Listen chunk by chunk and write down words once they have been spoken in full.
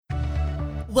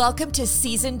Welcome to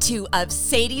Season 2 of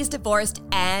Sadie's Divorced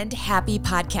and Happy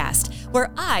podcast,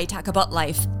 where I talk about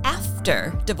life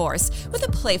after divorce with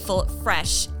a playful,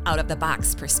 fresh,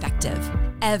 out-of-the-box perspective.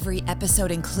 Every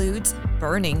episode includes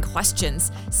burning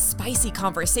questions, spicy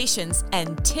conversations,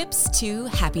 and tips to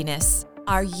happiness.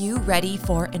 Are you ready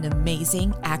for an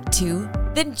amazing Act 2?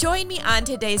 Then join me on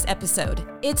today's episode.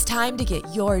 It's time to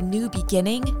get your new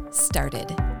beginning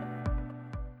started.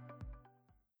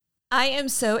 I am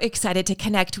so excited to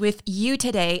connect with you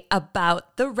today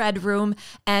about the Red Room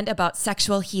and about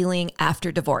sexual healing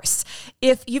after divorce.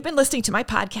 If you've been listening to my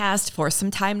podcast for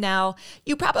some time now,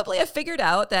 you probably have figured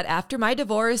out that after my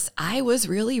divorce, I was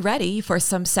really ready for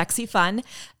some sexy fun.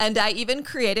 And I even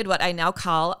created what I now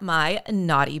call my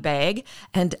naughty bag.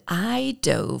 And I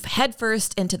dove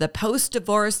headfirst into the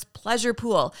post-divorce pleasure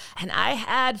pool. And I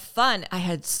had fun. I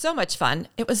had so much fun.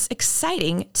 It was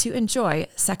exciting to enjoy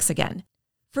sex again.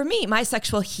 For me, my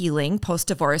sexual healing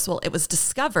post-divorce, it was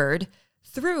discovered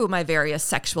through my various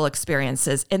sexual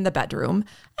experiences in the bedroom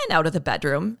and out of the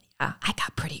bedroom. I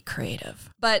got pretty creative.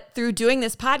 But through doing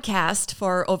this podcast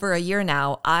for over a year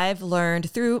now, I've learned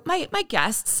through my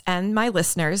guests and my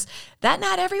listeners that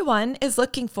not everyone is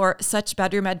looking for such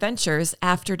bedroom adventures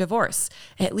after divorce,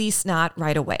 at least not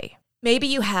right away. Maybe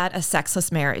you had a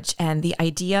sexless marriage and the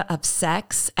idea of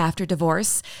sex after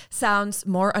divorce sounds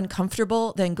more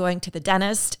uncomfortable than going to the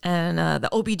dentist and the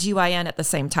OBGYN at the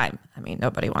same time. I mean,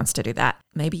 nobody wants to do that.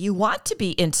 Maybe you want to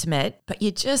be intimate, but you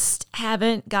just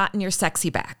haven't gotten your sexy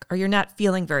back, or you're not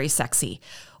feeling very sexy.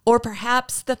 Or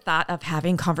perhaps the thought of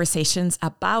having conversations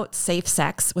about safe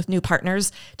sex with new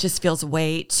partners just feels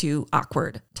way too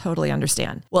awkward. Totally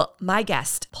understand. Well, my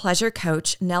guest, pleasure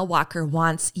coach Nell Walker,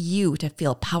 wants you to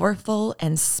feel powerful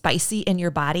and spicy in your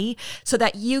body so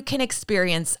that you can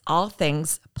experience all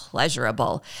things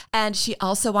pleasurable. And she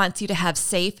also wants you to have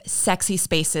safe, sexy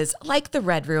spaces like the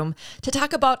Red Room to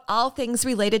talk about all things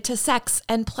related to sex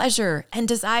and pleasure and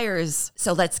desires.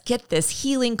 So let's get this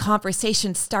healing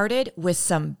conversation started with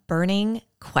some burning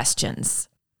questions.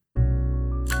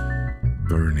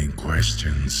 Burning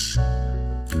questions.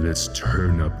 Let's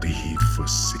turn up the heat for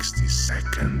 60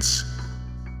 seconds.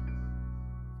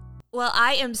 Well,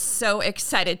 I am so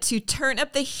excited to turn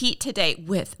up the heat today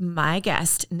with my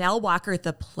guest, Nell Walker,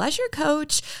 the pleasure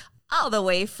coach, all the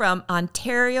way from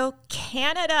Ontario,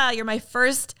 Canada. You're my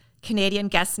first Canadian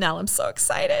guest, Nell. I'm so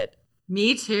excited.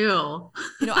 Me too.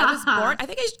 You know, I was born, I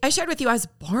think I shared with you, I was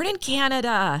born in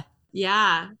Canada.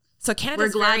 Yeah. So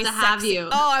Canada's We're glad very to have sexy. you.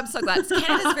 Oh, I'm so glad.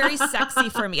 Canada's very sexy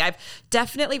for me. I've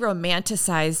definitely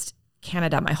romanticized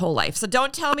Canada my whole life. So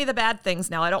don't tell me the bad things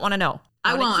now. I don't want to know.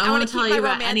 I won't tell you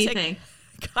about anything.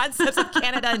 Concepts of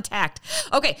Canada intact.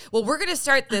 Okay, well, we're going to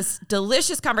start this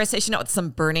delicious conversation out with some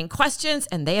burning questions,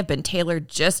 and they have been tailored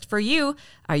just for you.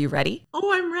 Are you ready?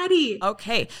 Oh, I'm ready.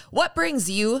 Okay, what brings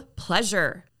you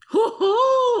pleasure?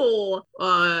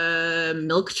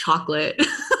 Milk chocolate.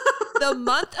 The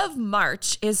month of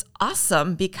March is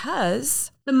awesome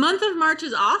because... The month of March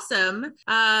is awesome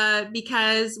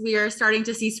because we are starting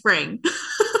to see spring.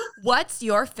 What's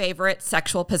your favorite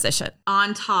sexual position?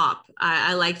 On top.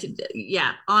 I like to,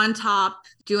 on top,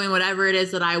 doing whatever it is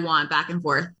that I want, back and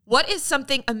forth. What is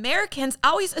something Americans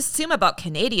always assume about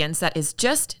Canadians that is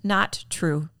just not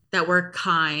true? That we're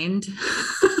kind.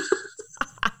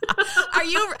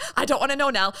 I don't want to know,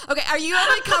 Nell. Okay, are you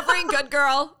a recovering good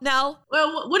girl, Nell?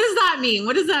 Well, what does that mean?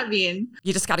 What does that mean?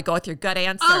 You just got to go with your gut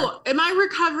answer. Oh, am I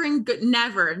recovering good?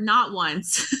 Never, not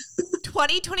once.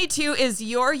 2022 is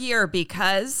your year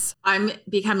because... I'm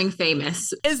becoming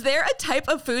famous. Is there a type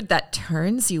of food that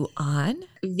turns you on?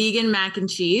 Vegan mac and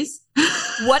cheese.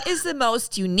 What is the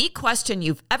most unique question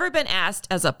you've ever been asked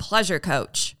as a pleasure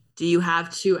coach? Do you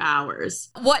have 2 hours?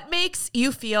 What makes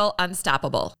you feel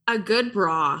unstoppable? A good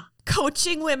bra.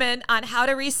 Coaching women on how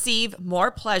to receive more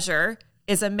pleasure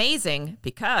is amazing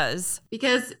because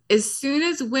as soon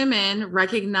as women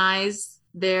recognize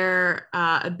their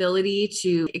ability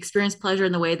to experience pleasure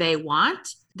in the way they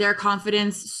want, their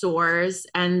confidence soars,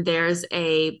 and there's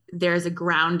a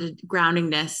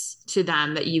groundingness to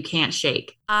them that you can't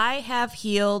shake. I have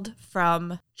healed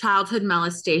from childhood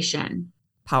molestation.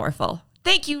 Powerful.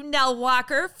 Thank you, Nell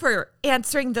Walker, for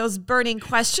answering those burning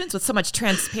questions with so much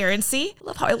transparency. I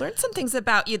love how I learned some things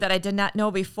about you that I did not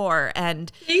know before.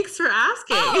 And thanks for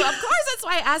asking. Oh, of course. That's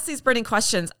why I asked these burning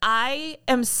questions. I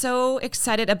am so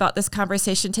excited about this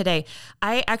conversation today.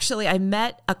 I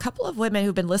met a couple of women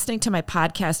who've been listening to my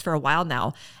podcast for a while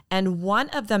now. And one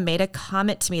of them made a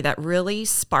comment to me that really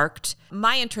sparked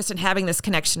my interest in having this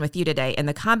connection with you today. And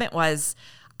the comment was,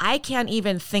 I can't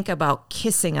even think about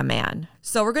kissing a man.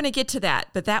 So we're going to get to that.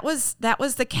 But that was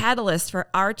the catalyst for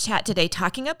our chat today,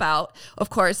 talking about, of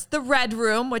course, the Red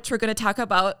Room, which we're going to talk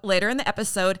about later in the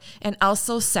episode, and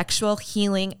also sexual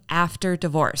healing after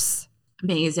divorce.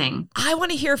 Amazing. I want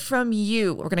to hear from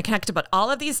you. We're going to connect about all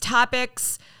of these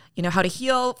topics, how to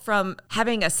heal from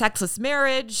having a sexless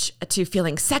marriage to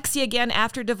feeling sexy again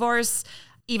after divorce,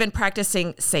 even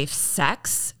practicing safe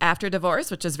sex after divorce,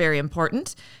 which is very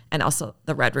important, and also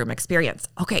the Red Room experience.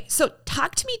 Okay, so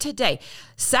talk to me today.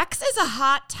 Sex is a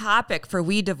hot topic for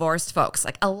we divorced folks.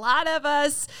 Like a lot of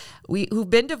us, who've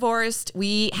been divorced,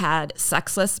 we had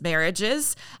sexless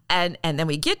marriages, and then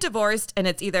we get divorced, and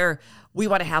it's either we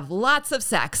want to have lots of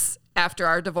sex after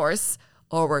our divorce,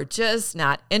 or we're just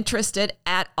not interested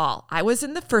at all. I was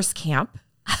in the first camp.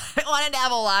 I wanted to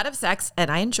have a lot of sex,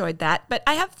 and I enjoyed that. But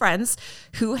I have friends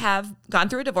who have gone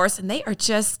through a divorce, and they are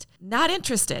just not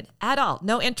interested at all.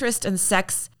 No interest in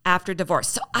sex after divorce.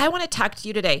 So I want to talk to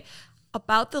you today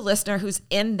about the listener who's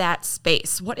in that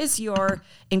space. What is your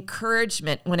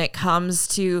encouragement when it comes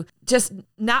to just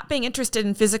not being interested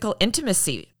in physical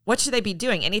intimacy? What should they be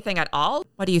doing? Anything at all?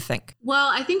 What do you think? Well,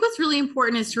 I think what's really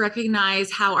important is to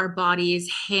recognize how our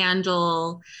bodies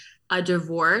handle a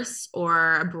divorce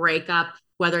or a breakup,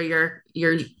 whether you're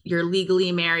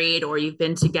legally married or you've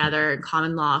been together in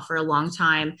common law for a long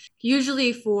time.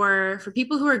 Usually for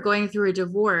people who are going through a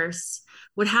divorce,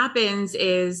 what happens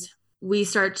is we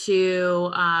start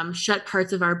to shut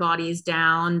parts of our bodies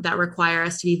down that require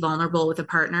us to be vulnerable with a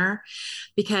partner,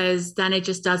 because then it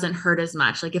just doesn't hurt as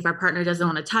much. Like if our partner doesn't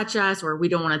want to touch us or we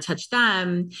don't want to touch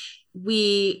them,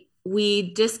 we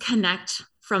disconnect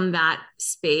from that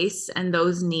space and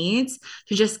those needs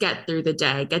to just get through the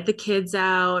day, get the kids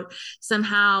out,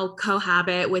 somehow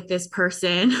cohabit with this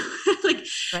person, like,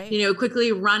 right.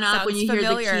 Quickly run up. Sounds when you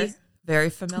familiar. Hear the keys. Very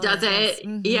familiar. Does it?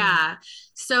 Mm-hmm. Yeah.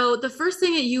 So the first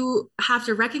thing that you have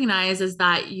to recognize is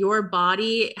that your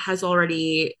body has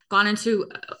already gone into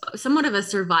somewhat of a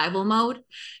survival mode.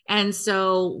 And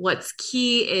so what's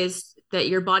key is that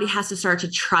your body has to start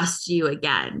to trust you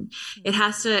again.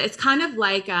 It's kind of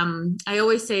like, I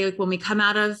always say, like when we come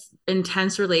out of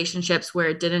intense relationships where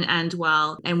it didn't end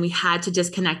well and we had to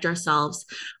disconnect ourselves,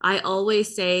 I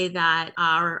always say that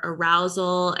our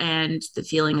arousal and the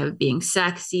feeling of being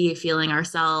sexy, feeling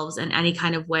ourselves in any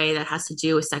kind of way that has to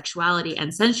do with sexuality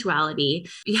and sensuality,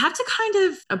 you have to kind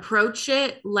of approach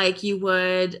it like you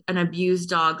would an abused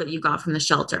dog that you got from the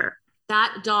shelter.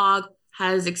 That dog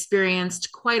has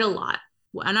experienced quite a lot.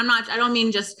 And I'm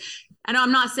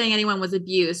not saying anyone was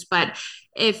abused, but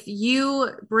if you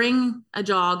bring a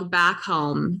dog back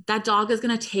home, that dog is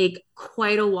going to take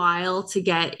quite a while to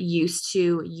get used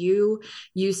to you,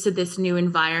 used to this new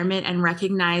environment and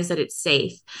recognize that it's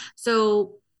safe.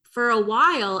 So for a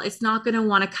while, it's not going to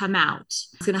want to come out.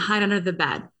 It's going to hide under the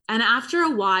bed. And after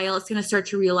a while, it's going to start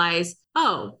to realize,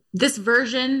 oh, this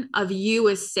version of you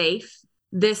is safe.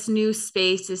 This new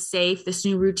space is safe. This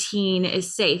new routine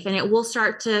is safe. And it will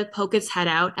start to poke its head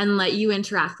out and let you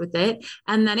interact with it.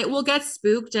 And then it will get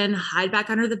spooked and hide back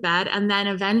under the bed. And then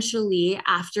eventually,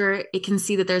 after it can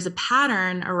see that there's a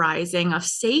pattern arising of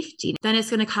safety, then it's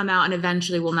going to come out and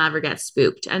eventually will never get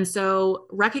spooked. And so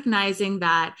recognizing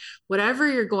that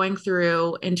whatever you're going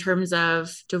through in terms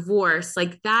of divorce,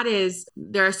 like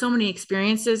there are so many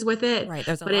experiences with it. Right.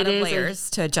 There's a lot of layers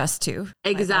to adjust to.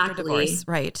 Exactly.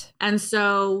 Right. And so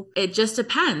it just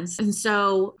depends. And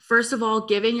so first of all,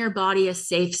 giving your body a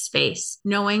safe space,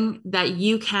 knowing that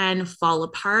you can fall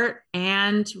apart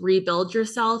and rebuild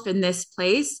yourself in this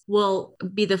place will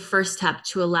be the first step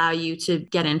to allow you to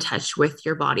get in touch with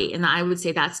your body. And I would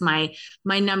say that's my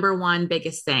number one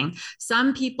biggest thing.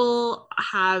 Some people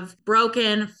have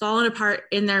fallen apart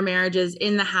in their marriages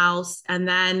in the house, and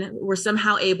then were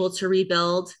somehow able to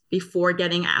rebuild before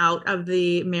getting out of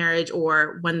the marriage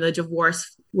or when the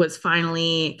divorce was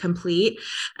finally complete.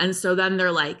 And so then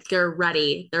they're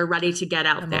ready to get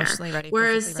out there. Emotionally ready.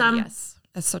 Whereas some, ready, yes.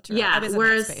 That's so true. Yeah. I was in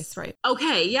that space, right?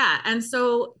 Okay. Yeah. And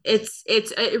so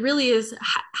it really is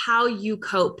how you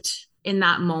coped in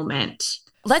that moment.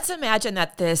 Let's imagine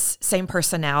that this same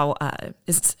person now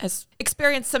has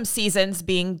experienced some seasons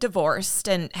being divorced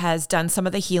and has done some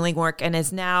of the healing work and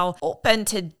is now open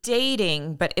to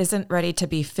dating, but isn't ready to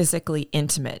be physically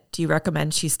intimate. Do you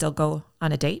recommend she still go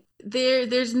on a date?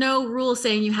 There's no rule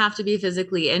saying you have to be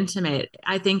physically intimate.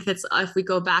 I think that's if we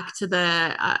go back to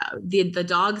the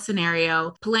dog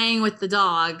scenario, playing with the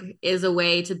dog is a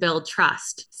way to build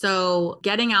trust. So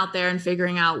getting out there and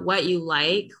figuring out what you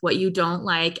like, what you don't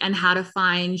like, and how to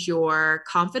find your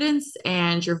confidence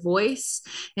and your voice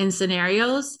in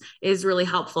scenarios is really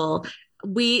helpful.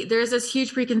 there's this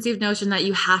huge preconceived notion that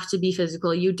you have to be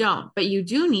physical. You don't, but you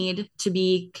do need to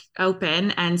be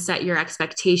open and set your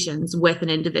expectations with an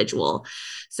individual.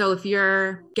 So if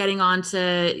you're getting on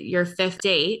to your 5th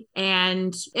date,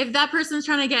 and if that person's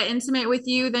trying to get intimate with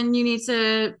you, then you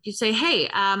say, hey,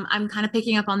 I'm kind of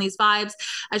picking up on these vibes.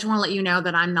 I just want to let you know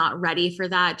that I'm not ready for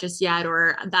that just yet,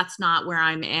 or that's not where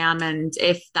I am. And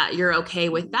if that you're okay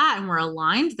with that and we're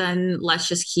aligned, then let's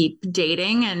just keep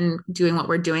dating and doing what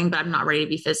we're doing, but I'm not ready to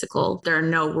be physical. There are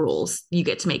no rules. You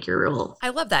get to make your rule. I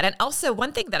love that. And also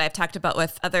one thing that I've talked about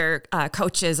with other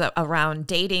coaches around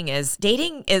dating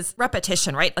is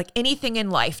repetition, right? Like anything in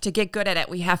life, to get good at it,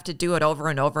 we have to do it over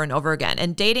and over and over again.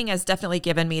 And dating has definitely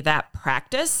given me that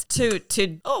practice to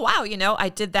oh, wow, I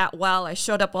did that well. I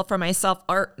showed up well for myself,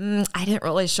 or I didn't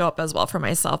really show up as well for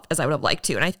myself as I would have liked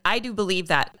to. And I do believe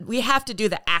that we have to do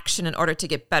the action in order to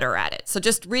get better at it. So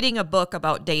just reading a book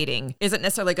about dating isn't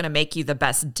necessarily going to make you the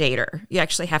best dater. You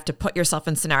actually have to put yourself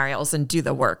in scenarios and do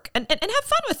the work and have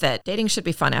fun with it. Dating should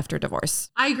be fun after divorce.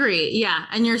 I agree. Yeah.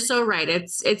 And you're so right.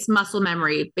 It's muscle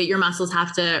memory, but your muscles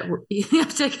you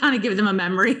have to kind of give them a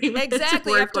memory.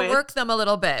 Exactly. You have to work them a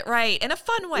little bit, right? In a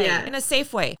fun way, in a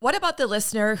safe way. What about the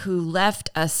listener who left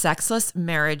a sexless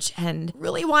marriage and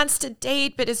really wants to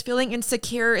date, but is feeling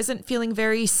insecure, isn't feeling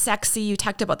very sexy? You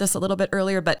talked about this a little bit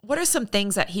earlier, but what are some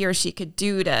things that he or she could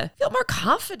do to feel more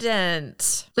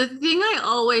confident? The thing I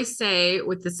always say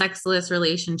with the sexless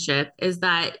relationship is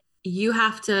that you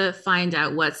have to find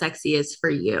out what sexy is for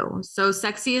you. So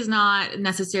sexy is not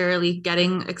necessarily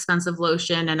getting expensive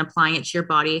lotion and applying it to your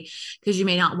body, because you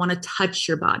may not want to touch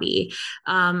your body.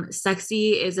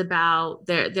 Sexy is about,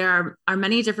 there are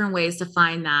many different ways to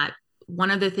find that.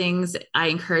 One of the things I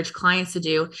encourage clients to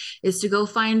do is to go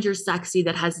find your sexy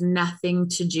that has nothing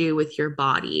to do with your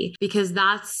body, because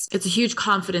it's a huge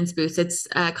confidence boost. It's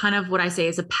kind of what I say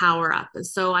is a power up.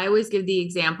 So I always give the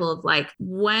example of like,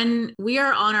 when we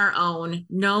are on our own,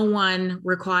 no one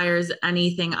requires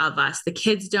anything of us. The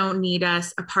kids don't need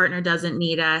us. A partner doesn't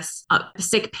need us. A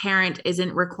sick parent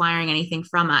isn't requiring anything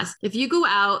from us. If you go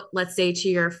out, let's say to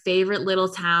your favorite little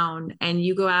town, and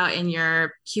you go out in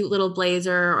your cute little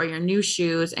blazer or your new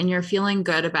shoes and you're feeling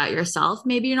good about yourself,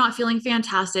 maybe you're not feeling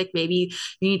fantastic. Maybe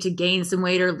you need to gain some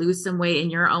weight or lose some weight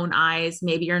in your own eyes.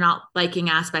 Maybe you're not liking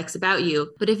aspects about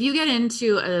you. But if you get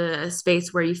into a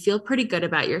space where you feel pretty good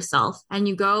about yourself and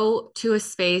you go to a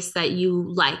space that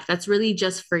you like, that's really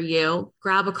just for you,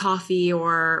 grab a coffee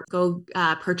or go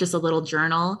purchase a little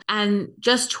journal and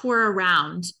just tour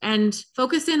around and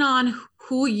focus in on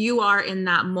who you are in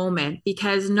that moment,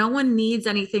 because no one needs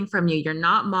anything from you. You're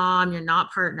not mom, you're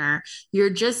not partner, you're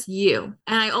just you.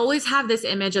 And I always have this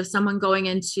image of someone going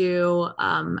into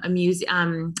a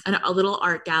museum, a little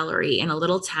art gallery in a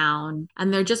little town,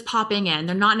 and they're just popping in.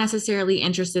 They're not necessarily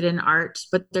interested in art,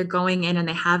 but they're going in and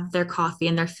they have their coffee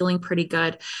and they're feeling pretty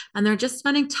good. And they're just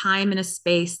spending time in a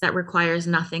space that requires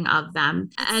nothing of them.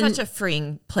 It's such a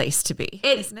freeing place to be,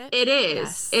 isn't it? It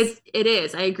is. Yes. It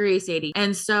is. I agree, Sadie.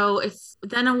 And so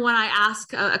then what I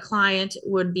ask a client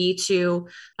would be to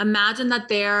imagine that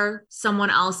they're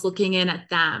someone else looking in at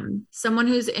them, someone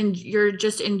you're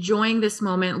just enjoying this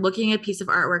moment, looking at a piece of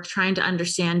artwork, trying to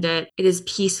understand it. It is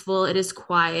peaceful. It is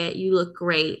quiet. You look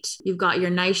great. You've got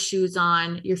your nice shoes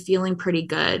on. You're feeling pretty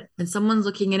good. And someone's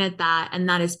looking in at that, and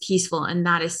that is peaceful and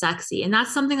that is sexy. And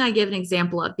that's something I give an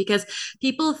example of, because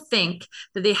people think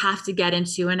that they have to get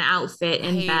into an outfit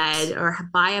in bed or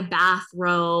buy a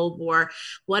bathrobe or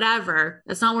whatever.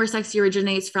 That's not where sexy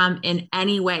originates from in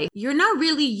any way. You're not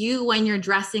really you when you're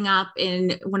dressing up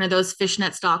in one of those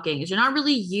fishnet stockings. You're not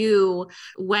really you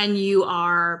when you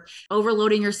are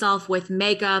overloading yourself with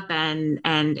makeup and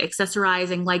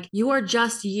accessorizing. Like, you are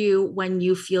just you when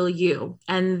you feel you.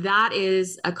 And that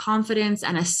is a confidence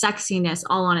and a sexiness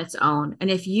all on its own. And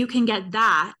if you can get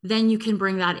that, then you can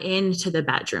bring that into the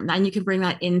bedroom. Then you can bring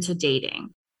that into dating.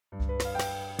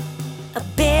 A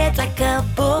bit like a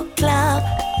book club,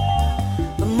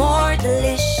 but more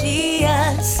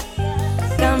delicious.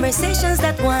 Conversations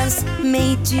that once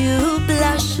made you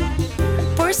blush.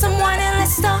 Pour someone and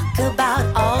let's talk about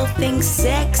all things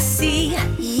sexy.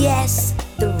 Yes,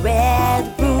 the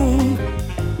Red Room.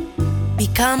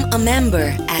 Become a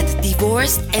member at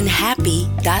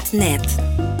divorcedandhappy.net.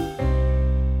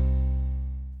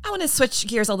 I want want to switch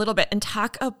gears a little bit and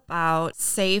talk about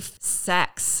safe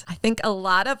sex. I think a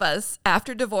lot of us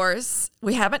after divorce,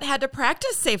 we haven't had to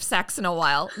practice safe sex in a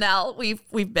while. Now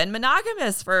we've been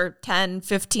monogamous for 10,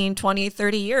 15, 20,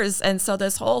 30 years. And so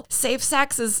this whole safe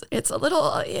sex it's a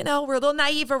little, we're a little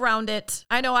naive around it.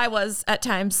 I know I was at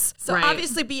times. So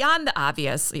obviously beyond the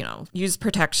obvious, use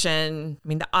protection,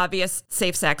 the obvious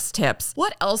safe sex tips.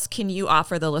 What else can you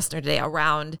offer the listener today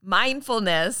around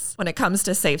mindfulness when it comes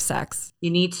to safe sex?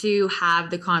 You need to have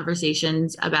the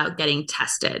conversations about getting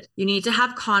tested. You need to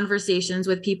have conversations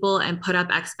with people and put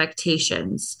up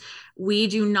expectations. We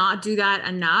do not do that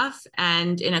enough.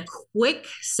 And in a quick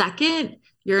second,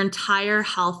 your entire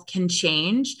health can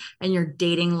change and your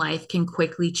dating life can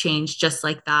quickly change just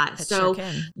like that. So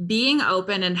being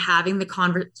open and having the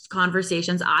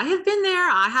conversations, I have been there.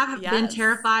 I have been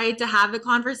terrified to have the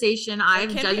conversation.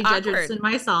 I've judged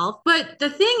myself. But the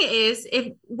thing is,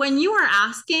 when you are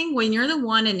asking, when you're the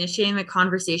one initiating the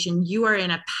conversation, you are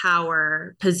in a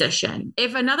power position.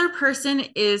 If another person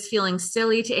is feeling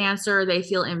silly to answer, they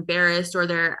feel embarrassed, or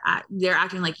they're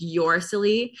acting like you're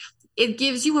silly, it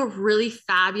gives you a really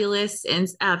fabulous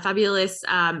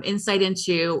insight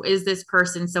into, is this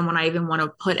person someone I even want to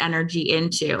put energy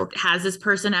into? Has this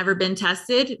person ever been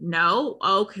tested? No.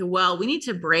 Okay, well, we need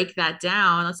to break that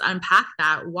down. Let's unpack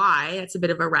that. Why? That's a bit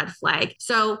of a red flag.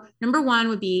 So number one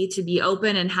would be to be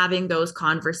open and having those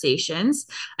conversations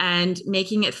and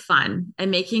making it fun and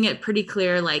making it pretty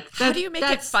clear. How do you make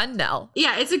it fun, Nell?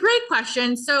 Yeah, it's a great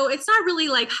question. So it's not really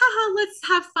like, haha, let's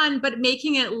have fun, but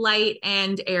making it light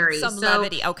and airy. Some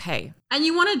levity. Okay. And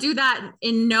you want to do that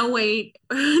in no way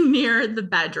near the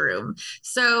bedroom.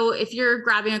 So if you're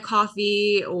grabbing a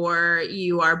coffee or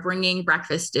you are bringing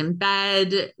breakfast in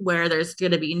bed where there's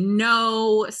going to be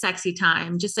no sexy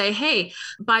time, just say, hey,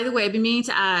 by the way, I've been meaning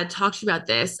to talk to you about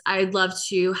this. I'd love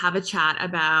to have a chat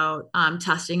about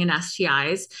testing and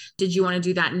STIs. Did you want to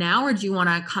do that now, or do you want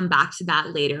to come back to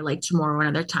that later, like tomorrow or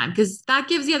another time? Because that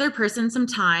gives the other person some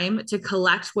time to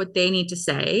collect what they need to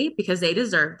say, because they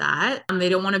deserve that. They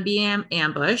don't want to be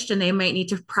ambushed, and they might need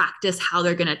to practice how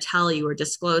they're going to tell you or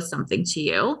disclose something to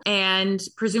you. And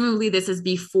presumably this is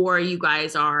before you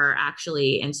guys are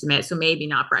actually intimate. So maybe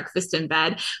not breakfast in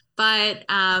bed, but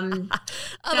then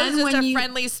just a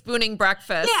friendly spooning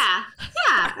breakfast.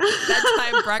 Yeah.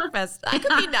 Bedtime breakfast. That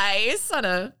could be nice on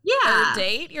a third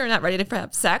date. You're not ready to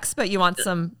have sex, but you want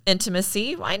some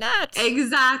intimacy. Why not?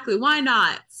 Exactly. Why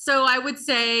not? So I would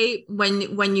say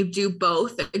when you do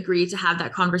both agree to have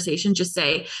that conversation, just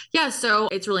say, yeah, so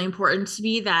it's really important to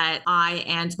me that I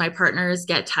and my partners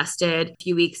get tested a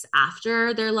few weeks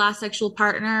after their last sexual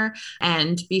partner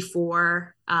and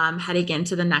before heading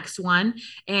into the next one.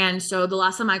 And so the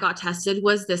last time I got tested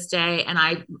was this day, and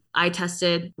I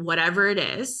tested whatever it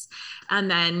is. And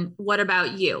then what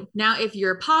about you? Now, if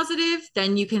you're positive,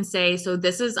 then you can say, so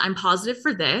I'm positive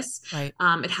for this. Right.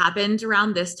 It happened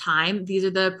around this time. These are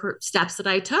the steps that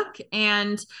I took.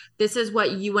 And this is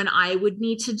what you and I would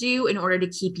need to do in order to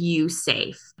keep you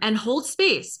safe, and hold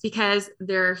space, because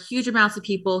there are huge amounts of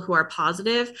people who are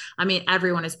positive.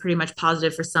 Everyone is pretty much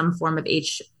positive for some form of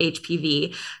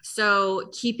HPV. So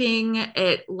keeping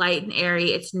it light and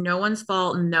airy, it's no one's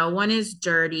fault. No one is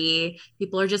dirty.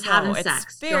 People are just having sex.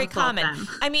 It's very common.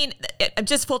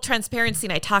 Just full transparency,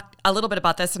 and I talked a little bit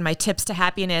about this in my Tips to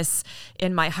Happiness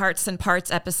in my Hearts and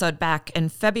Parts episode back in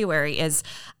February, is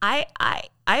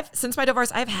since my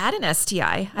divorce, I've had an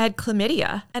STI. I had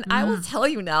chlamydia. And I will tell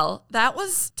you, Nell, that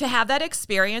was to have that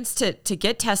experience, to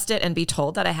get tested and be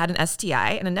told that I had an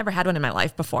STI, and I never had one in my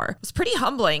life before. It was pretty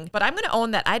humbling, but I'm going to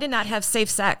own that I did not have safe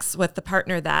sex with the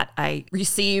partner that I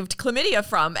received chlamydia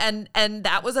from. And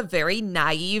that was a very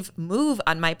naive move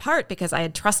on my part, because I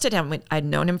had trusted him. I'd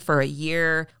known him for a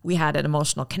year. We had an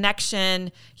emotional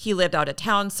connection. He lived out of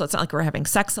town, so it's not like we were having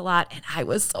sex a lot. And I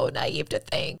was so naive to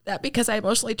think that because I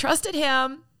emotionally trusted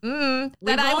him,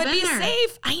 that I would be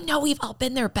safe. I know we've all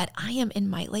been there, but I am in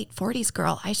my late 40s,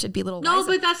 girl. I should be a little wiser. No,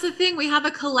 but that's the thing. We have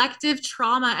a collective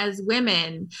trauma as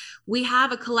women. We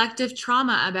have a collective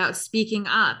trauma about speaking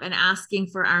up and asking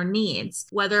for our needs,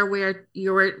 whether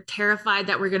you're terrified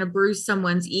that we're going to bruise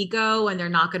someone's ego and they're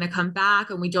not going to come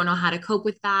back, and we don't know how to cope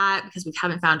with that because we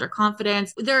haven't found our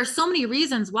confidence. There are so many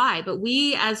reasons why, but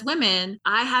we as women,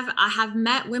 I have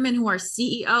met women who are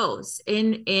CEOs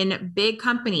in big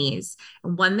companies,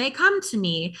 and when they come to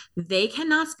me, they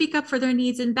cannot speak up for their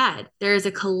needs in bed. There is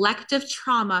a collective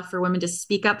trauma for women to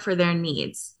speak up for their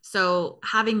needs. So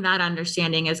having that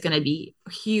understanding is going to be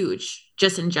huge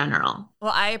just in general.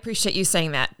 Well, I appreciate you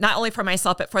saying that, not only for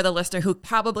myself, but for the listener who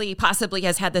possibly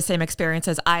has had the same experience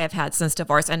as I have had since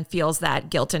divorce and feels that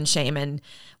guilt and shame. And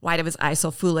why was I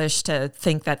so foolish to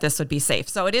think that this would be safe?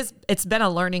 So it's been a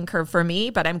learning curve for me,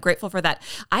 but I'm grateful for that.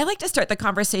 I like to start the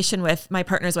conversation with my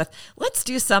partners with, let's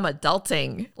do some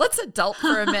adulting. Let's adult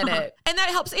for a minute. And that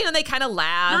helps, they kind of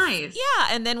laugh. Nice. Yeah.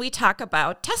 And then we talk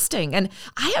about testing. And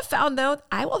I have found though,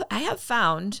 I have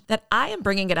found that I am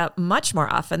bringing it up much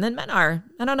more often than men are.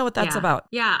 I don't know what that's about.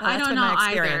 Yeah, Well, I that's don't been know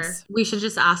my either. experience. We should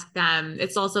just ask them.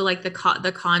 It's also like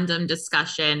the condom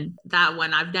discussion. That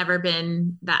one, I've never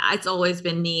been that. It's always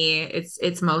been me.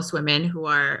 It's most women who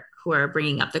are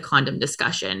bringing up the condom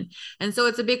discussion. And so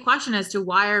it's a big question as to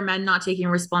why are men not taking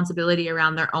responsibility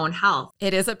around their own health?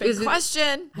 It is a big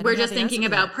question. We're just thinking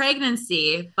about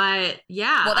pregnancy, but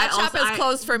yeah. Well, that shop is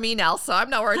closed for me now, so I'm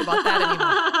not worried about that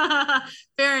anymore.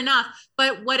 Fair enough.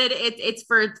 But what it's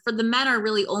for the men are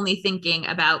really only thinking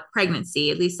about pregnancy.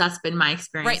 At least that's been my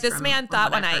experience. Right. This man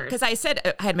thought because I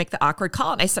said I had to make the awkward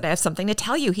call and I said, I have something to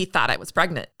tell you. He thought I was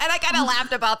pregnant. And I kind of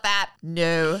laughed about that.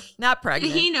 No, not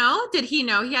pregnant. Did he know? Did he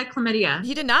know he had chlamydia?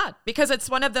 He did not, because it's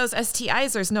one of those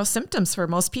STIs. There's no symptoms for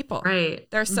most people. Right.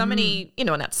 There are so many,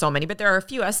 not so many, but there are a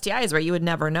few STIs where you would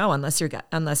never know unless you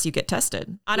get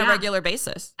tested on a regular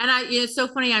basis. And it's so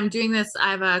funny. I'm doing this.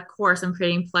 I have a course. I'm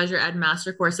creating Pleasure Ed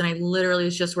Master course. And I literally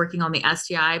was just working on the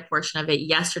STI portion of it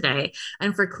yesterday.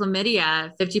 And for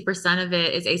chlamydia, 50% of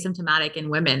it is asymptomatic in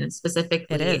women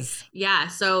specifically. It is. Yeah.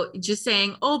 So just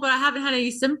saying, oh, but I haven't had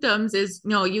any symptoms is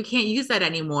no, you can't use that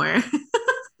anymore.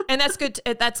 And that's good.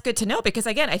 That's good to know, because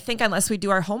again, I think unless we do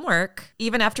our homework,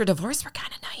 even after divorce, we're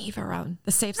kind of naive around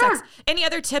the safe sex. Any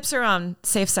other tips around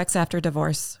safe sex after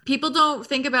divorce? People don't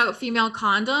think about female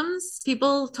condoms.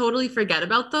 People totally forget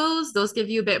about those. Those give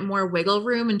you a bit more wiggle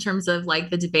room in terms of like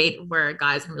the debate where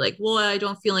guys can be like, well, I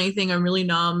don't feel anything. I'm really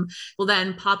numb. Well,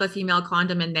 then pop a female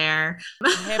condom in there. I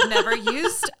have never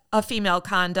used a female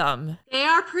condom. They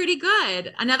are pretty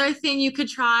good. Another thing you could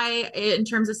try in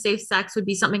terms of safe sex would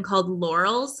be something called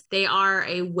Lorals. They are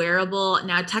a wearable.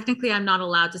 Now, technically, I'm not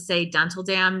allowed to say dental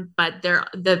dam, but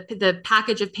the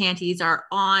package of panties are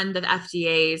on the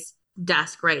FDA's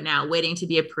desk right now waiting to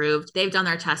be approved. They've done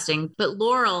their testing, but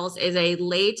Lorals is a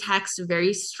latex,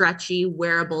 very stretchy,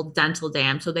 wearable dental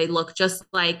dam. So they look just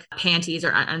like panties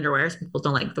or underwear. Some people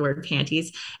don't like the word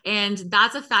panties. And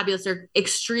that's a fabulous, they're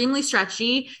extremely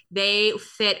stretchy. They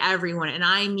fit everyone. And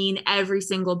I mean every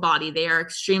single body. They are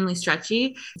extremely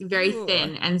stretchy, very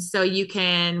thin. And so you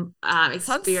can experience.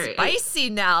 Sounds spicy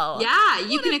now. Yeah.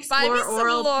 You can explore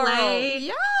oral play.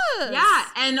 Yes. Yeah.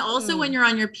 And also when you're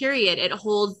on your period, it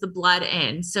holds the blood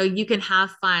in, so you can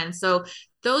have fun. So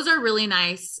those are really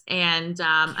nice. And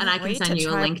I can send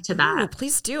you a link to that. Ooh,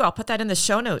 please do. I'll put that in the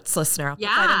show notes, listener. I'll put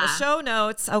that in the show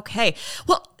notes. Okay.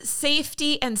 Well,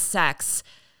 safety and sex.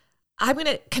 I'm going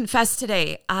to confess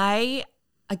today, I,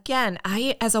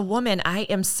 as a woman, I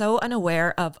am so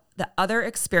unaware of the other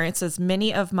experiences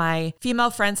many of my female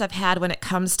friends have had when it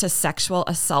comes to sexual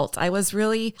assault. I was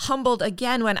really humbled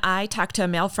again when I talked to a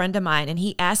male friend of mine and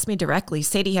he asked me directly,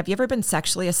 Sadie, have you ever been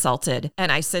sexually assaulted?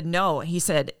 And I said, no. He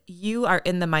said, you are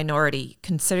in the minority.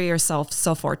 Consider yourself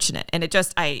so fortunate. And it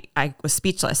just, I was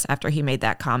speechless after he made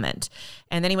that comment.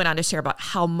 And then he went on to share about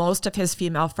how most of his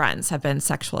female friends have been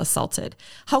sexual assaulted.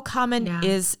 How common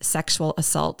is sexual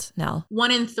assault, Nell?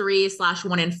 1 in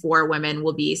 3/1 in 4 women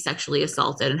will be sexually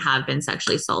assaulted and have been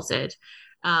sexually assaulted.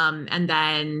 And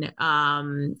then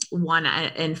 1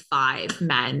 in 5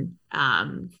 men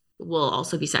will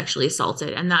also be sexually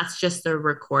assaulted. And that's just the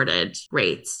recorded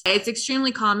rates. It's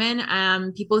extremely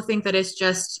common. People think that it's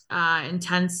just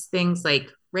intense things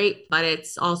like rape, but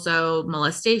it's also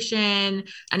molestation,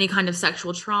 any kind of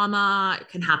sexual trauma. It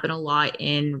can happen a lot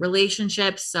in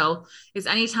relationships. So it's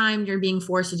anytime you're being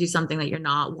forced to do something that you're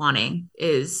not wanting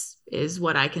is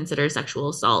what I consider sexual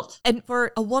assault. And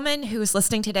for a woman who's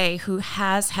listening today who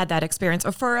has had that experience,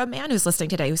 or for a man who's listening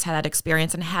today who's had that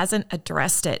experience and hasn't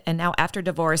addressed it, and now after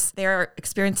divorce, they're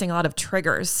experiencing a lot of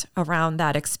triggers around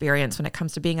that experience when it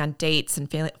comes to being on dates and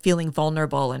feeling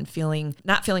vulnerable and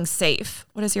not feeling safe.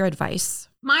 What is your advice?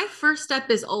 My first step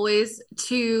is always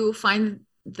to find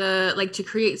to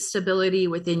create stability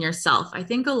within yourself. I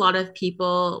think a lot of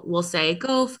people will say,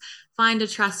 go find a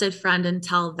trusted friend and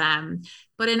tell them.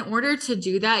 But in order to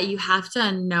do that, you have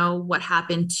to know what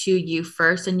happened to you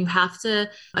first, and you have to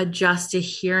adjust to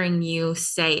hearing you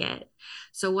say it.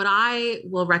 So what I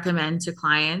will recommend to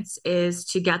clients is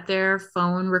to get their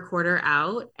phone recorder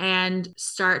out and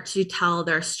start to tell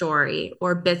their story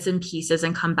or bits and pieces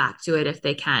and come back to it if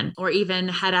they can, or even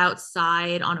head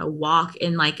outside on a walk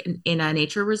in a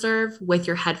nature reserve with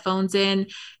your headphones in,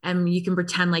 and you can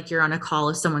pretend like you're on a call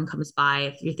if someone comes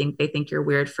by, if they think you're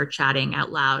weird for chatting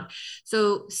out loud.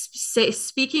 So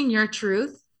speaking your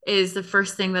truth is the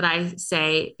first thing that I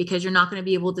say, because you're not going to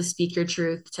be able to speak your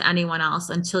truth to anyone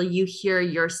else until you hear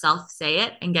yourself say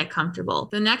it and get comfortable.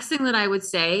 The next thing that I would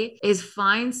say is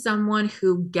find someone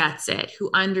who gets it, who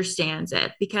understands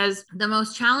it, because the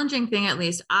most challenging thing, at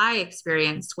least I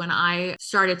experienced when I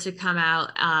started to come out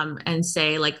and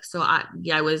say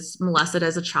I was molested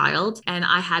as a child, and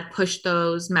I had pushed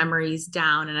those memories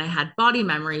down, and I had body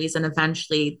memories, and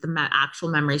eventually the actual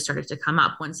memories started to come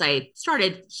up once I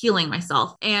started healing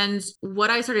myself. And what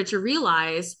I started to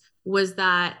realize was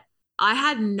that I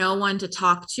had no one to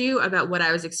talk to about what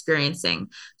I was experiencing.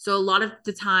 So a lot of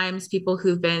the times people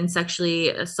who've been sexually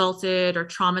assaulted or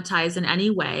traumatized in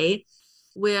any way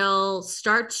will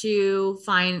start to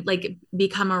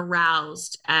become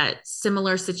aroused at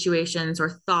similar situations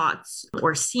or thoughts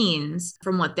or scenes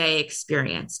from what they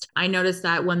experienced. I noticed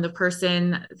that when the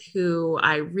person who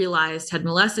I realized had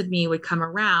molested me would come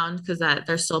around, because that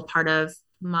they're still part of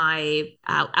my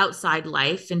outside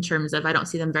life in terms of I don't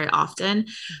see them very often,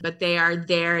 but they are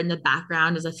there in the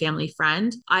background as a family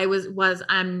friend.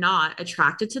 I'm not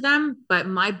attracted to them, but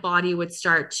my body would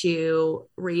start to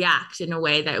react in a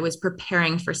way that it was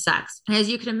preparing for sex. And as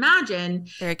you can imagine,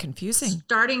 very confusing.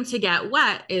 Starting to get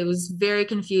wet, it was very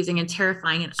confusing and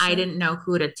terrifying. And I didn't know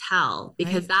who to tell,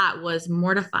 because that was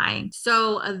mortifying.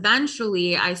 So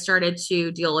eventually I started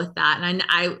to deal with that. And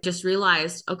I just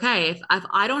realized, okay, if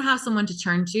I don't have someone to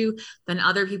turn to, then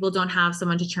other people don't have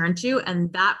someone to turn to.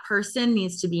 And that person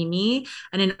needs to be me.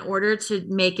 And in order to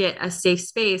make it a safe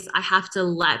space, I have to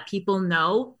let people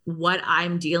know what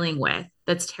I'm dealing with.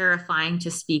 That's terrifying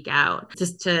to speak out,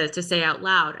 just to say out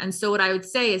loud. And so what I would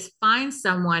say is find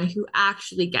someone who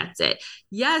actually gets it.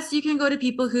 Yes, you can go to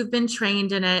people who've been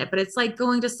trained in it, but it's like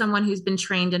going to someone who's been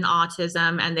trained in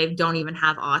autism and they don't even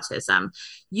have autism.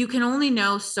 You can only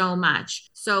know so much.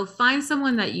 So find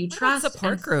someone that you trust.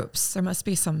 Support groups. There must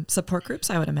be some support groups,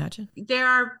 I would imagine. There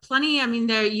are plenty. I mean,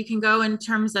 there you can go in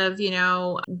terms of,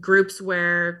 groups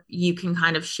where you can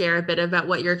kind of share a bit about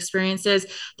what your experience is.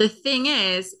 The thing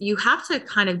is, you have to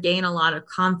kind of gain a lot of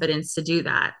confidence to do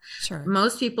that. Sure.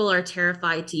 Most people are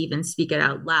terrified to even speak it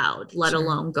out loud, let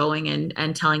alone going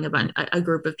and telling a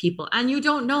group of people. And you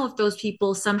don't know if those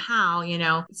people somehow,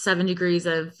 7 degrees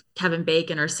of Kevin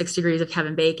Bacon or 6 degrees of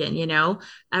Kevin Bacon,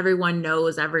 everyone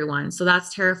knows everyone. So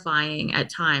that's terrifying at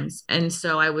times. And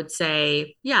so I would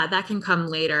say, yeah, that can come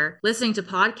later. Listening to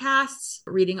podcasts,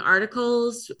 reading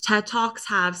articles, TED Talks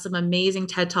have some amazing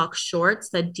TED Talk shorts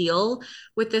that deal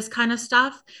with this kind of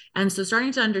stuff. And so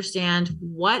starting to understand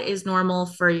what is normal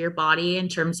for your body in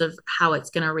terms of how it's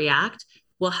going to react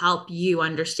will help you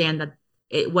understand that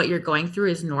what you're going through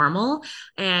is normal,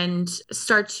 and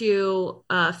start to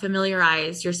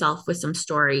familiarize yourself with some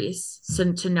stories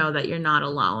to know that you're not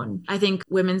alone. I think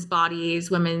Women's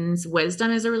Bodies, Women's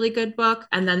Wisdom is a really good book.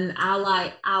 And then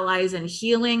Allies in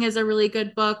Healing is a really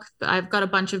good book. I've got a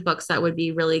bunch of books that would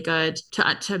be really good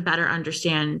to better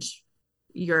understand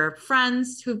your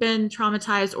friends who've been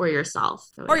traumatized or yourself.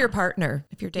 Or your partner,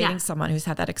 if you're dating someone who's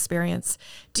had that experience.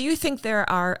 Do you think there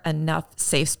are enough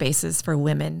safe spaces for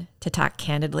women to talk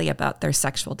candidly about their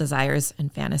sexual desires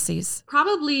and fantasies?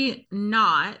 Probably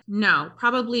not. No,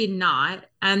 probably not.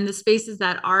 And the spaces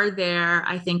that are there,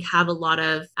 I think, have a lot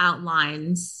of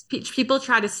outlines. People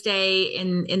try to stay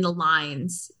in the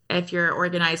lines if you're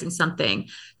organizing something.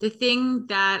 The thing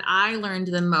that I learned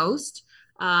the most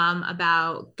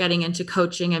about getting into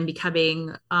coaching and becoming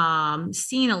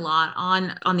seen a lot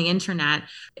on the internet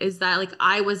is that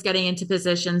I was getting into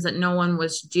positions that no one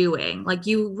was doing.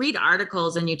 You read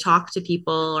articles and you talk to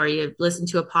people or you listen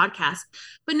to a podcast,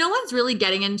 but no one's really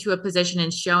getting into a position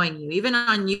and showing you, even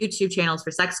on YouTube channels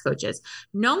for sex coaches,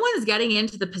 no one's getting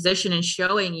into the position and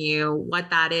showing you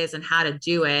what that is and how to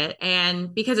do it.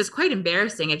 And because it's quite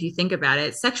embarrassing if you think about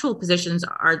it, sexual positions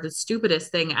are the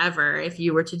stupidest thing ever if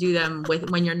you were to do them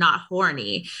when you're not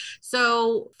horny.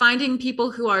 So finding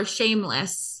people who are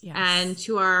shameless and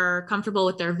who are comfortable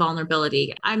with their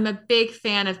vulnerability. I'm a big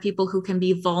fan of people who can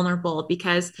be vulnerable,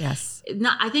 because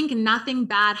I think nothing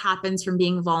bad happens from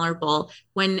being vulnerable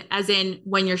when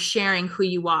you're sharing who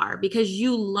you are, because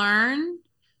you learn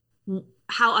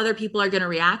how other people are going to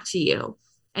react to you.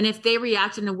 And if they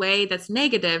react in a way that's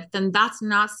negative, then that's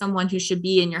not someone who should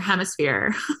be in your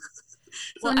hemisphere.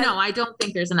 I don't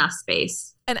think there's enough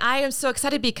space. And I am so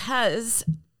excited because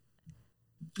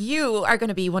you are going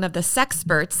to be one of the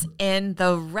sexperts in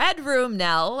the Red Room,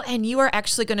 Nell, and you are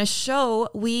actually going to show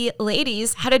we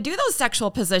ladies how to do those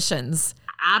sexual positions.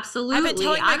 Absolutely. I've been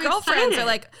telling my girlfriends,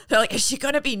 excited. they're like, is she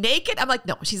going to be naked? I'm like,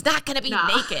 no, she's not going to be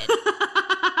naked.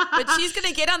 But she's going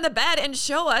to get on the bed and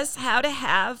show us how to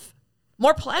have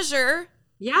more pleasure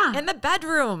in the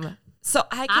bedroom. So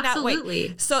I cannot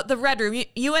wait. So the Red Room,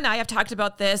 you and I have talked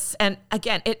about this. And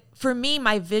again, for me,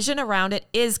 my vision around it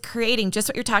is creating just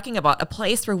what you're talking about, a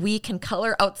place where we can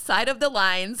color outside of the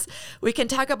lines. We can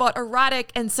talk about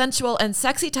erotic and sensual and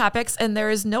sexy topics, and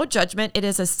there is no judgment. It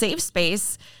is a safe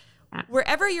space.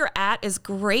 Wherever you're at is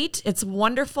great. It's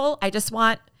wonderful. I just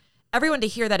want everyone to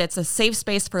hear that it's a safe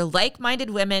space for like-minded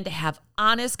women to have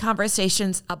honest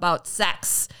conversations about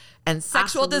sex and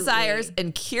sexual desires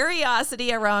and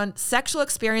curiosity around sexual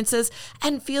experiences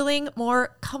and feeling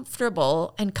more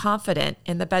comfortable and confident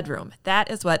in the bedroom. That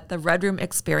is what the Red Room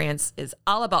experience is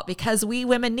all about, because we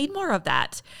women need more of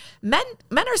that. Men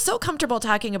are so comfortable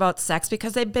talking about sex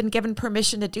because they've been given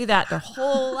permission to do that their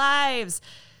whole lives.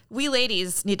 We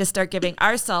ladies need to start giving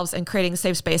ourselves and creating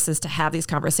safe spaces to have these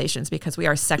conversations, because we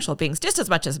are sexual beings just as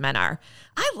much as men are.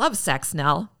 I love sex,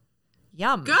 Nell.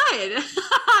 Yum. Good.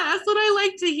 That's what I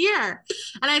like to hear.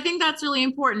 And I think that's really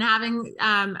important,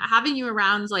 having you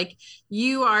around. Like,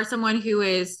 you are someone who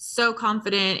is so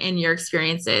confident in your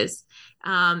experiences.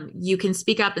 You can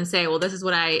speak up and say, well, this is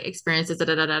what I experienced.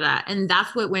 And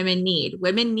that's what women need.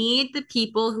 Women need the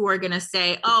people who are going to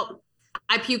say, oh,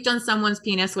 I puked on someone's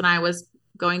penis when I was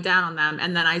going down on them,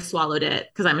 and then I swallowed it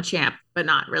because I'm a champ, but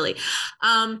not really.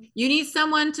 You need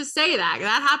someone to say that.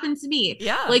 That happened to me.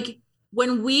 Yeah. Like,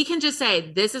 when we can just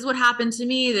say, this is what happened to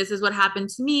me, this is what happened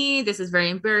to me, this is very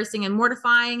embarrassing and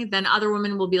mortifying, then other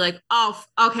women will be like, oh,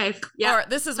 okay. Yeah. Or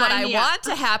this is what I want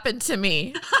to happen to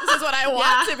me. This is what I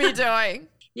want to be doing.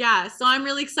 Yeah. So I'm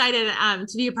really excited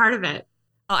to be a part of it.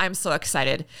 Oh, I'm so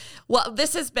excited. Well,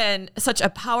 this has been such a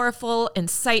powerful,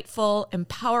 insightful,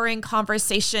 empowering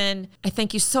conversation. I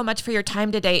thank you so much for your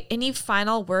time today. Any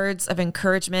final words of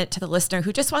encouragement to the listener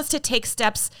who just wants to take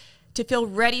steps to feel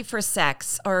ready for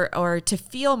sex, or to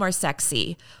feel more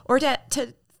sexy, or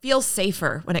to feel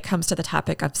safer when it comes to the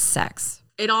topic of sex?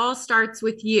 It all starts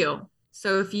with you.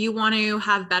 So if you want to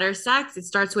have better sex, it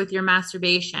starts with your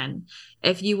masturbation.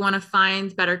 If you want to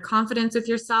find better confidence with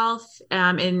yourself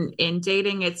in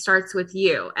dating, it starts with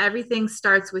you. Everything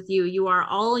starts with you. You are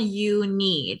all you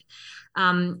need.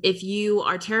 If you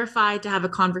are terrified to have a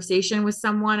conversation with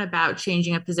someone about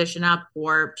changing a position up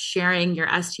or sharing your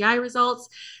STI results,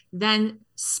 then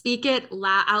speak it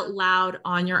out loud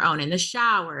on your own, in the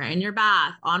shower, in your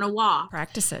bath, on a walk.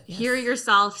 Practice it. Yes. Hear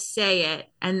yourself say it,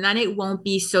 and then it won't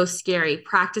be so scary.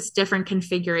 Practice different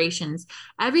configurations.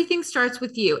 Everything starts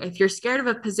with you. If you're scared of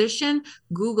a position,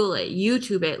 Google it,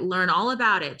 YouTube it, learn all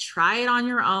about it, try it on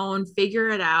your own, figure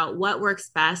it out, what works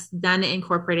best, then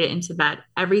incorporate it into bed.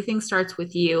 Everything starts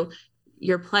with you.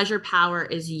 Your pleasure power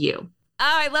is you. Oh,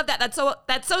 I love that. That's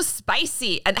so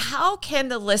spicy. And how can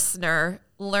the listener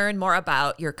learn more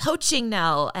about your coaching,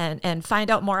 Nell, and find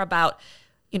out more about,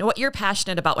 what you're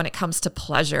passionate about when it comes to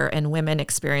pleasure and women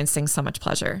experiencing so much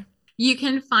pleasure? You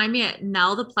can find me at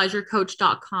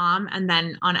nellthepleasurecoach.com. And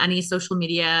then on any social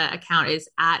media account is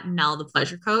at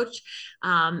nellthepleasurecoach.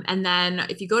 And then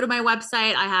if you go to my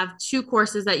website, I have 2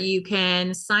 courses that you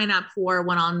can sign up for,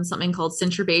 one on something called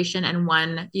Centribation, and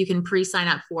one you can pre-sign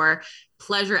up for,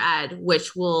 Pleasure Ed,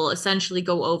 which will essentially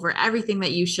go over everything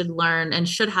that you should learn and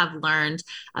should have learned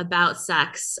about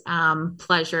sex,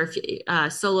 pleasure,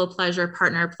 solo pleasure,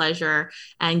 partner pleasure,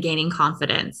 and gaining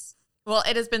confidence. Well,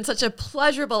 it has been such a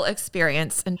pleasurable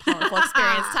experience and powerful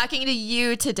experience talking to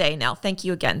you today, Nell. Thank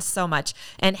you again so much.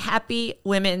 And happy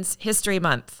Women's History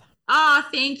Month. Oh,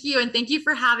 thank you. And thank you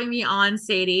for having me on,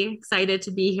 Sadie. Excited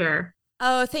to be here.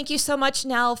 Oh, thank you so much,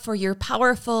 Nell, for your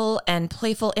powerful and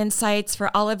playful insights, for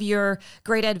all of your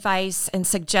great advice and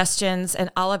suggestions,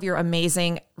 and all of your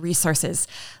amazing resources.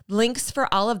 Links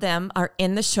for all of them are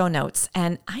in the show notes.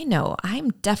 And I know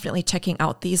I'm definitely checking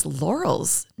out these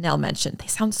laurels Nell mentioned. They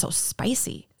sound so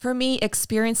spicy. For me,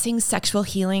 experiencing sexual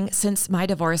healing since my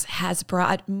divorce has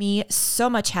brought me so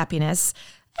much happiness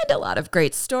and a lot of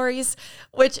great stories,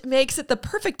 which makes it the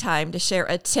perfect time to share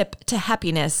a tip to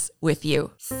happiness with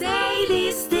you.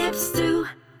 Sadie's tips to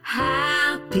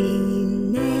happiness.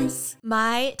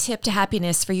 My tip to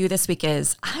happiness for you this week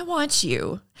is I want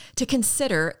you to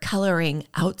consider coloring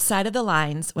outside of the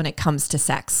lines when it comes to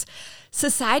sex.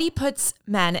 Society puts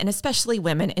men, and especially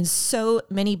women, in so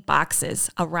many boxes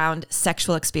around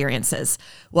sexual experiences.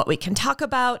 What we can talk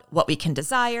about, what we can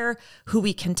desire, who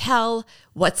we can tell,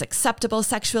 what's acceptable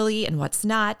sexually and what's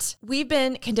not. We've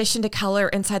been conditioned to color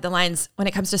inside the lines when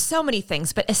it comes to so many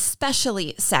things, but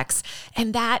especially sex.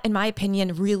 And that, in my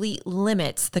opinion, really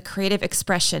limits the creative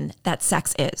expression that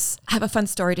sex is. I have a fun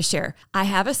story to share. I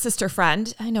have a sister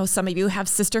friend. I know some of you have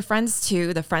sister friends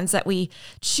too, the friends that we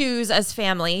choose as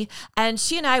family. And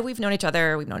she and I, we've known each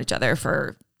other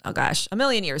for, oh gosh, a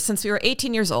million years, since we were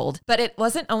 18 years old. But it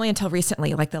wasn't only until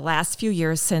recently, like the last few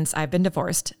years since I've been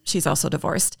divorced, she's also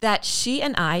divorced, that she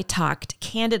and I talked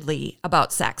candidly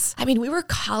about sex. I mean, we were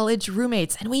college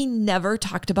roommates and we never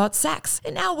talked about sex.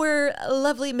 And now we're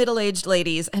lovely middle-aged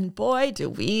ladies, and boy, do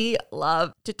we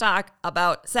love to talk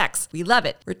about sex. We love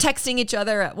it. We're texting each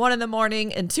other at 1 a.m.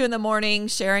 and 2 a.m,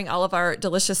 sharing all of our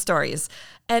delicious stories.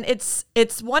 And it's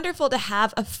wonderful to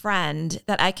have a friend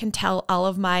that I can tell all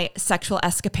of my sexual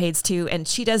escapades to, and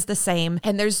she does the same.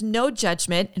 And there's no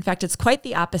judgment. In fact, it's quite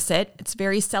the opposite. It's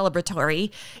very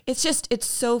celebratory. It's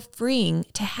so freeing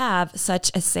to have such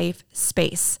a safe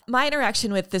space. My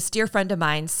interaction with this dear friend of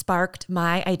mine sparked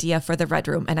my idea for the Red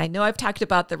Room. And I know I've talked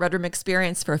about the Red Room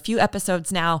experience for a few episodes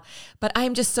now, but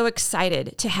I'm just so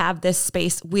excited to have this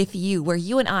space with you where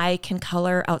you and I can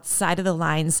color outside of the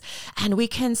lines and we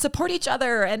can support each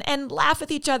other and laugh with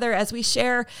each other as we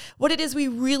share what it is we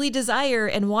really desire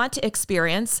and want to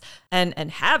experience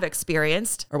and have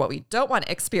experienced, or what we don't want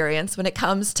to experience when it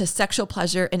comes to sexual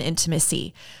pleasure and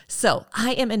intimacy. So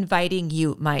I am inviting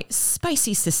you, my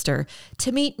spicy sister,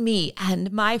 to meet me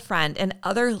and my friend and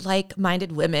other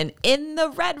like-minded women in the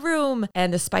Red Room.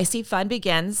 And the spicy fun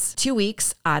begins 2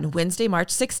 weeks on Wednesday, March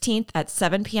 16th at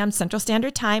 7 p.m. Central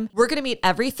Standard Time. We're going to meet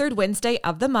every third Wednesday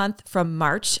of the month from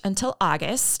March until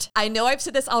August. I know I've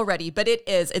said this already, but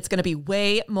it's going to be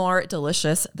way more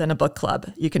delicious than a book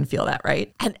club. You can feel that,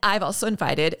 right? And I've also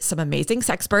invited some amazing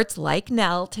sexperts like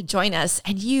Nell to join us,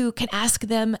 and you can ask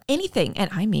them anything, and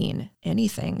I mean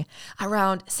anything,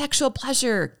 around sexual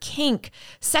pleasure, kink,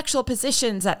 sexual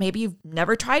positions that maybe you've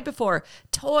never tried before,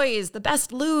 toys, the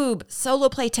best lube, solo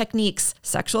play techniques,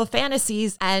 sexual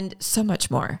fantasies, and so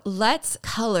much more. Let's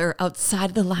color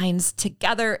outside the lines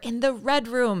together in the Red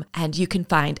Room, and you can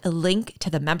find a link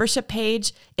to the membership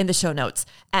page in the show notes,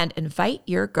 and invite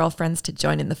your girlfriends to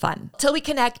join in the fun. Till we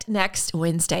connect next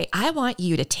Wednesday, I want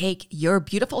you to take your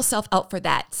beautiful self out for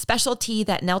that special tea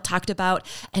that Nell talked about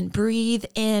and breathe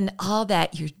in all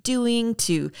that you're doing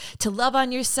to love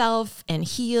on yourself and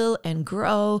heal and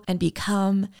grow and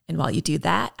become. And while you do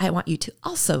that, I want you to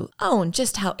also own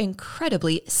just how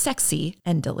incredibly sexy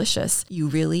and delicious you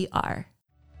really are.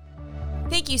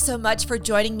 Thank you so much for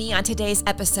joining me on today's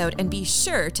episode, and be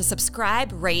sure to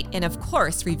subscribe, rate, and of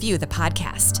course, review the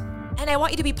podcast. And I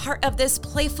want you to be part of this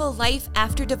playful life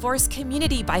after divorce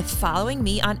community by following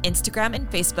me on Instagram and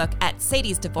Facebook at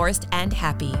Sadie's Divorced and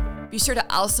Happy. Be sure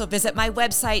to also visit my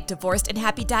website,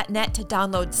 divorcedandhappy.net, to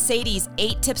download Sadie's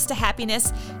 8 Tips to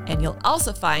Happiness, and you'll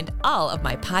also find all of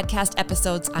my podcast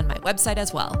episodes on my website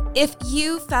as well. If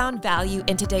you found value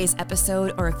in today's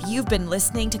episode, or if you've been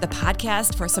listening to the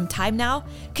podcast for some time now,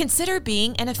 consider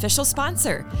being an official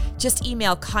sponsor. Just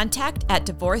email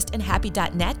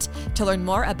contact@divorcedandhappy.net to learn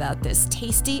more about this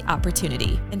tasty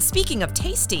opportunity. And speaking of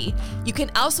tasty, you can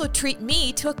also treat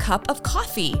me to a cup of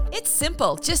coffee. It's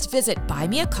simple. Just visit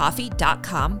buymeacoffee.com/Sadie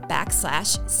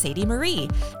Marie,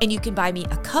 and you can buy me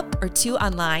a cup or two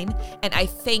online, and I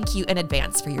thank you in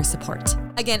advance for your support.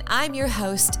 Again, I'm your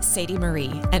host, Sadie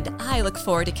Marie, and I look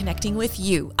forward to connecting with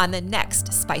you on the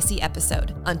next spicy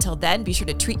episode. Until then, be sure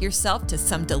to treat yourself to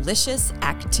some delicious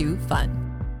Act 2 fun.